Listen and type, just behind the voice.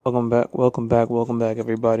Welcome back,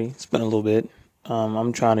 everybody. It's been a little bit.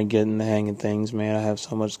 I'm trying to get in the hang of things, man. I have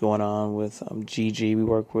so much going on with Gigi. We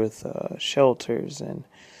work with shelters and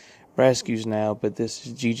rescues now, but this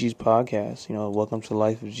is Gigi's podcast. Welcome to the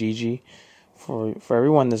life of Gigi. For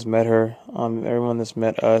everyone that's met her, everyone that's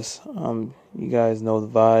met us, you guys know the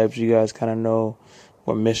vibes. You guys kind of know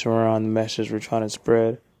what mission we're on, the message we're trying to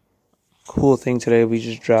spread. Cool thing today, we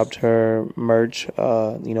just dropped her merch,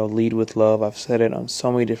 Lead with Love. I've said it on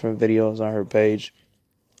so many different videos on her page.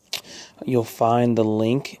 You'll find the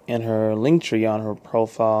link in her link tree on her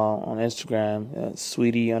profile on Instagram,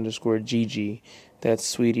 sweetie underscore Gigi. That's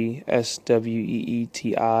sweetie,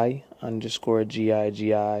 SWEETI underscore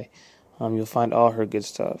GIGI. You'll find all her good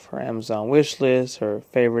stuff, her Amazon wish list, her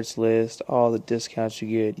favorites list, all the discounts you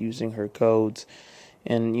get using her codes.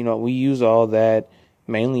 And, we use all that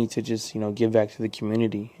mainly to just, give back to the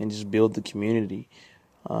community and just build the community.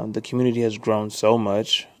 The community has grown so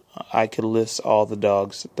much. I could list all the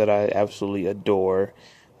dogs that I absolutely adore.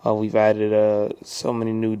 We've added so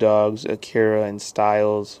many new dogs, Akira and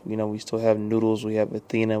Styles. We still have Noodles, we have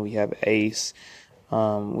Athena, we have Ace,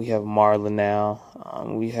 we have Marla now,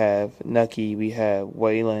 we have Nucky, we have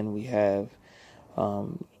Waylon, we have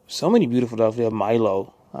so many beautiful dogs. We have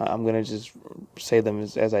Milo. I'm going to just say them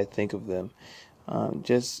as I think of them.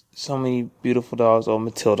 Just so many beautiful dogs. Oh,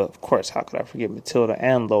 Matilda, of course. How could I forget Matilda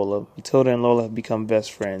and Lola? Matilda and Lola have become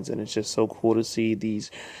best friends, and it's just so cool to see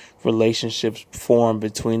these relationships form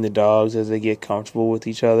between the dogs as they get comfortable with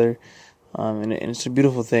each other. And it's a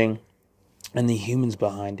beautiful thing. And the humans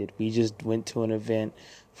behind it. We just went to an event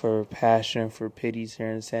for Passion for Pities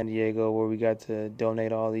here in San Diego where we got to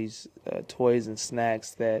donate all these toys and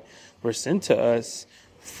snacks that were sent to us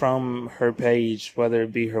from her page, whether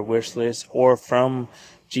it be her wish list or from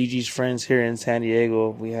Gigi's friends here in San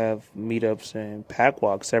Diego. We have meetups and pack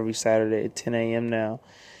walks every Saturday at 10 a.m. now.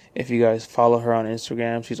 If you guys follow her on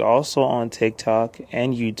Instagram, she's also on TikTok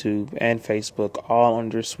and YouTube and Facebook, all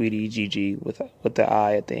under Sweetie Gigi with the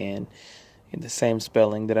I at the end. In the same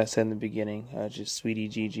spelling that I said in the beginning, just Sweetie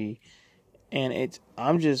Gigi. And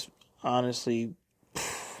I'm just honestly,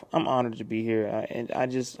 I'm honored to be here.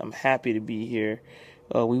 I'm happy to be here.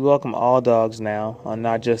 We welcome all dogs now,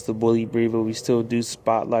 not just the bully breed, but we still do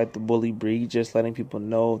spotlight the bully breed, just letting people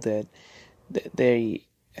know that they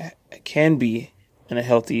can be in a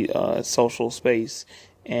healthy social space,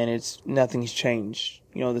 and nothing's changed.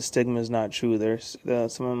 The stigma is not true. There's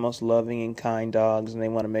some of the most loving and kind dogs, and they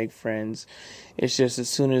want to make friends. It's just as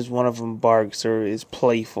soon as one of them barks or is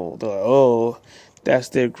playful, they're like, oh, that's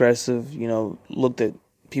the aggressive, look that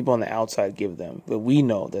people on the outside give them. But we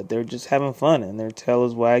know that they're just having fun and their tail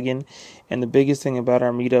is wagging. And the biggest thing about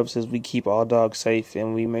our meetups is we keep all dogs safe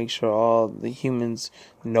and we make sure all the humans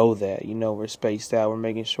know that. We're spaced out. We're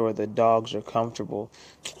making sure the dogs are comfortable.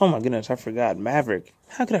 Oh my goodness, I forgot. Maverick.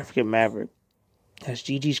 How could I forget Maverick? That's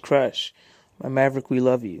Gigi's crush. My Maverick, we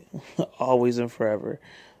love you. Always and forever.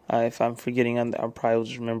 If I'm forgetting, I'll probably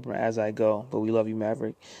just remember as I go. But we love you,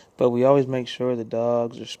 Maverick. But we always make sure the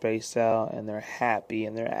dogs are spaced out and they're happy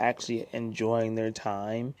and they're actually enjoying their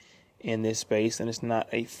time in this space. And it's not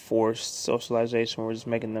a forced socialization. We're just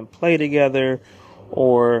making them play together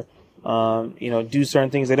or, do certain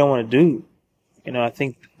things they don't want to do. I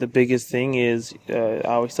think the biggest thing is, I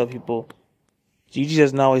always tell people, Gigi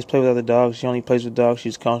doesn't always play with other dogs. She only plays with dogs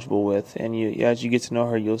she's comfortable with. And as you get to know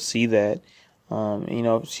her, you'll see that.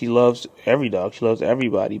 She loves every dog. She loves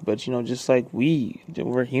everybody. But, just like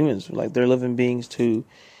we're humans. Like, they're living beings too.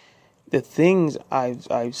 The things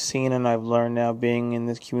I've seen and I've learned now being in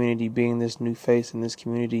this community, being this new face in this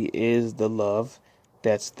community is the love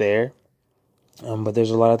that's there. But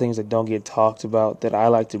there's a lot of things that don't get talked about that I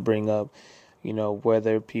like to bring up.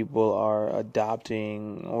 Whether people are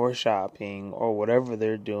adopting or shopping or whatever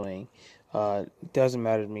they're doing. It doesn't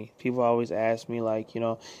matter to me. People always ask me,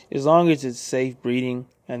 as long as it's safe breeding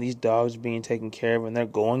and these dogs being taken care of and they're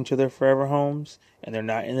going to their forever homes and they're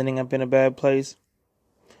not ending up in a bad place.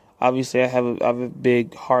 Obviously, I have a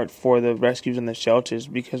big heart for the rescues and the shelters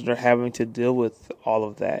because they're having to deal with all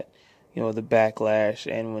of that, the backlash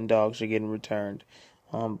and when dogs are getting returned.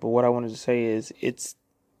 But what I wanted to say is it's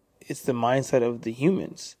the mindset of the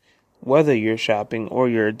humans, whether you're shopping or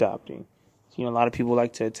you're adopting. A lot of people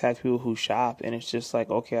like to attack people who shop, and it's just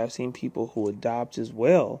like, okay, I've seen people who adopt as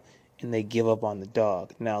well, and they give up on the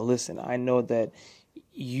dog. Now, listen, I know that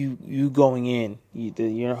you going in,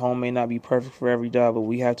 your home may not be perfect for every dog, but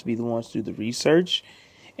we have to be the ones to do the research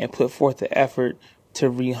and put forth the effort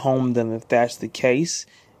to rehome them if that's the case,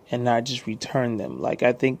 and not just return them.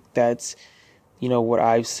 I think that's what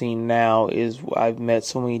I've seen now is I've met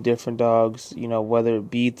so many different dogs, whether it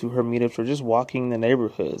be through her meetups or just walking the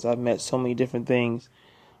neighborhoods. I've met so many different things,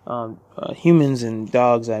 humans and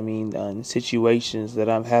dogs, in situations that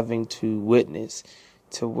I'm having to witness,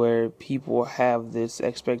 to where people have this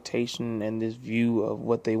expectation and this view of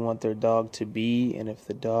what they want their dog to be. And if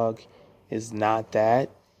the dog is not that,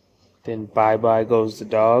 then bye bye goes the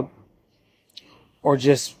dog. Or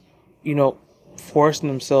just, forcing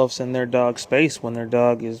themselves in their dog's space when their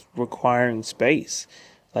dog is requiring space.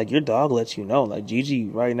 Like, your dog lets you know. Like, Gigi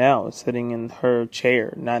right now is sitting in her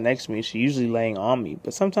chair, not next to me. She's usually laying on me.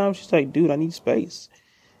 But sometimes she's like, dude, I need space.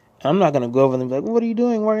 And I'm not going to go over and be like, what are you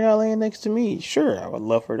doing? Why are you not laying next to me? Sure, I would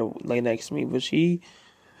love her to lay next to me. But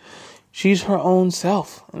she's her own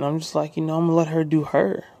self. And I'm just like, I'm going to let her do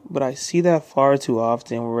her. But I see that far too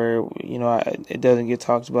often where, it doesn't get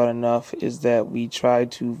talked about enough, is that we try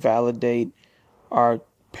to validate our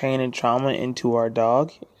pain and trauma into our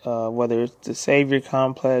dog, whether it's the savior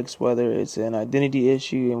complex, whether it's an identity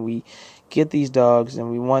issue, and we get these dogs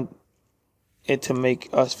and we want it to make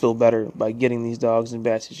us feel better by getting these dogs in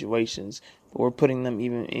bad situations, but we're putting them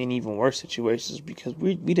even worse situations because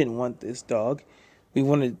we didn't want this dog. We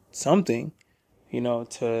wanted something,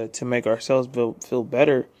 to make ourselves feel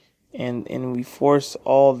better, and we force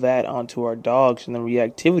all that onto our dogs, and the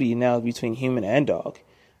reactivity now is between human and dog.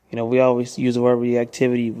 We always use the word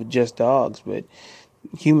reactivity with just dogs, but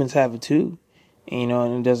humans have it too, and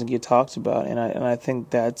it doesn't get talked about. And I think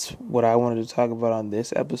that's what I wanted to talk about on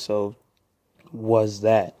this episode was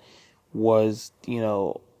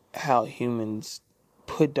how humans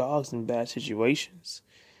put dogs in bad situations.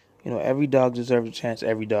 Every dog deserves a chance.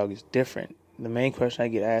 Every dog is different. The main question I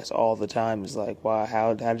get asked all the time is like, why,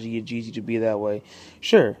 how did you get Gigi to be that way?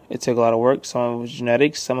 Sure, it took a lot of work. Some of it was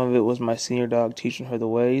genetics. Some of it was my senior dog teaching her the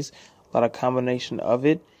ways. A lot of combination of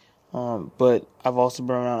it. But I've also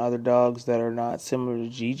been around other dogs that are not similar to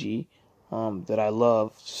Gigi, that I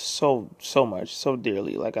love so much, so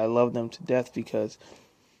dearly. Like, I love them to death because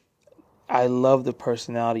I love the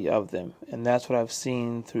personality of them. And that's what I've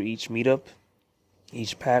seen through each meetup,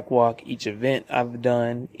 each pack walk, each event I've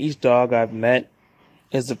done, each dog I've met,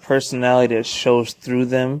 is the personality that shows through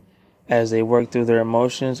them as they work through their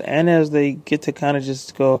emotions and as they get to kind of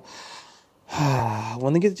just go,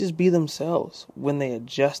 when they get to just be themselves, when they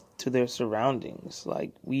adjust to their surroundings.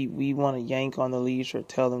 Like, we want to yank on the leash or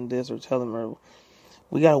tell them this or tell them, or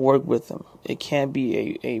we got to work with them. It can't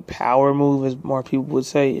be a power move, as more people would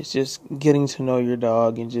say. It's just getting to know your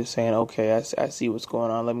dog and just saying, okay, I see what's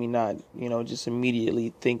going on. Let me not, just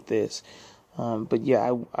immediately think this. But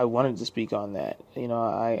yeah, I wanted to speak on that.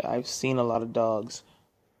 I've seen a lot of dogs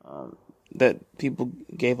that people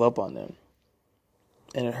gave up on them.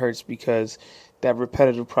 And it hurts because that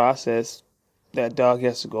repetitive process that dog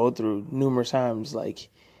has to go through numerous times, like,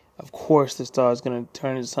 of course this dog is going to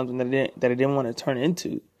turn into something that it didn't want to turn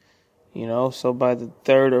into. So by the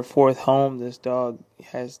third or fourth home this dog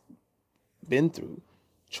has been through,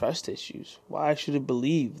 trust issues. Why should it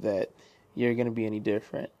believe that you're going to be any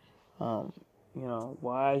different?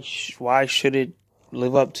 Why should it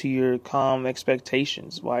live up to your calm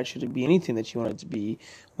expectations? Why should it be anything that you want it to be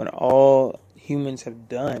when all humans have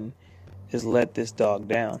done is let this dog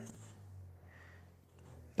down?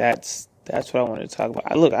 That's what I wanted to talk about.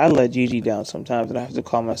 I let Gigi down sometimes, and I have to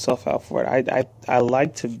call myself out for it. I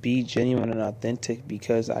like to be genuine and authentic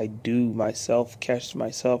because I do myself catch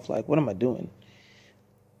myself like, what am I doing?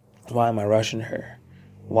 Why am I rushing her?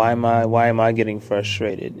 Why am I getting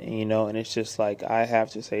frustrated? And it's just like, I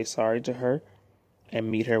have to say sorry to her and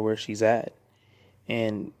meet her where she's at.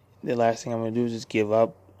 And the last thing I'm going to do is just give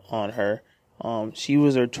up on her. She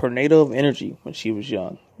was a tornado of energy when she was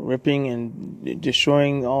young, ripping and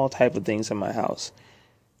destroying all type of things in my house.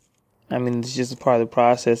 It's just a part of the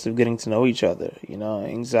process of getting to know each other,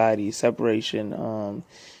 anxiety, separation,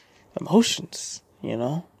 emotions,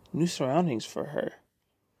 new surroundings for her.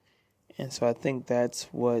 And so I think that's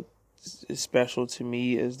what is special to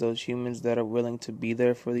me, is those humans that are willing to be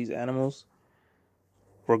there for these animals,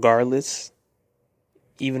 regardless,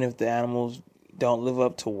 even if the animals don't live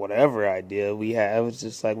up to whatever idea we have. It's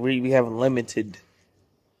just like we have limited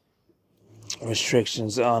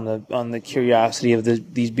restrictions on the curiosity of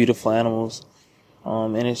these beautiful animals,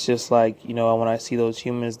 and it's just like, when I see those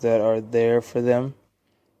humans that are there for them,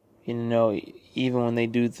 even when they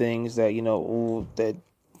do things that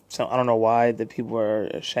so I don't know why that people are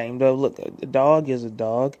ashamed of. Look, a dog is a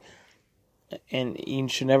dog, and you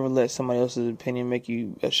should never let somebody else's opinion make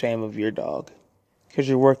you ashamed of your dog, because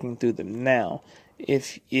you're working through them. Now,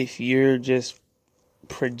 if you're just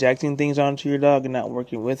projecting things onto your dog and not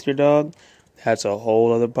working with your dog, That's a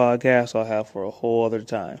whole other podcast I'll have for a whole other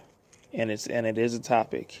time. And it is a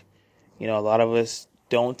topic. You know, a lot of us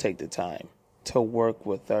don't take the time to work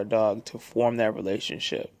with our dog to form that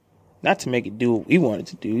relationship. Not to make it do what we want it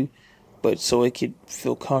to do, but so it could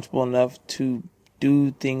feel comfortable enough to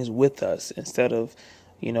do things with us instead of,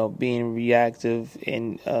 being reactive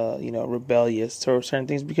and, rebellious to certain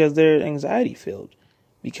things because they're anxiety filled,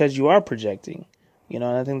 because you are projecting. And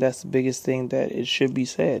I think that's the biggest thing that it should be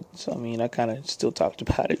said. So, I kind of still talked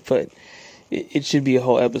about it, but it should be a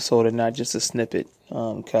whole episode and not just a snippet.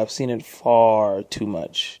 Cause I've seen it far too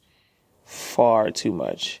much. Far too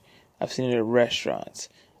much. I've seen it at restaurants.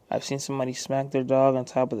 I've seen somebody smack their dog on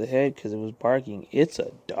top of the head because it was barking. It's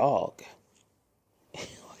a dog.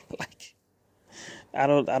 Like, I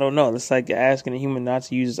don't know. It's like asking a human not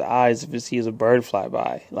to use his eyes if it sees a bird fly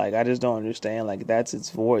by. Like, I just don't understand. Like, that's its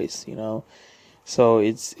voice, So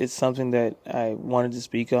it's something that I wanted to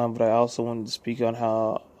speak on, but I also wanted to speak on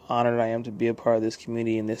how honored I am to be a part of this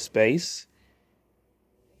community in this space.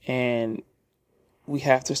 And we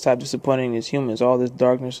have to stop disappointing these humans. All this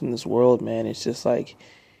darkness in this world, man, it's just like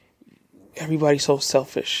everybody's so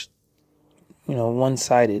selfish,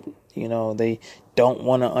 one-sided. They don't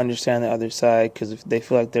want to understand the other side because if they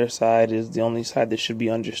feel like their side is the only side that should be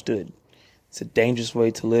understood. It's a dangerous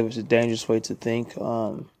way to live. It's a dangerous way to think.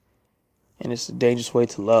 And it's a dangerous way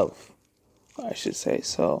to love, I should say.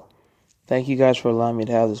 So thank you guys for allowing me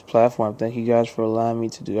to have this platform. Thank you guys for allowing me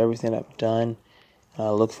to do everything I've done. I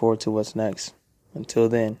look forward to what's next. Until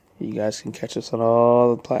then, you guys can catch us on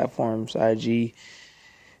all the platforms, IG,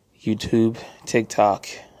 YouTube, TikTok.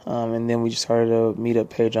 And then we just started a meetup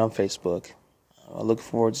page on Facebook. I look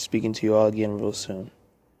forward to speaking to you all again real soon.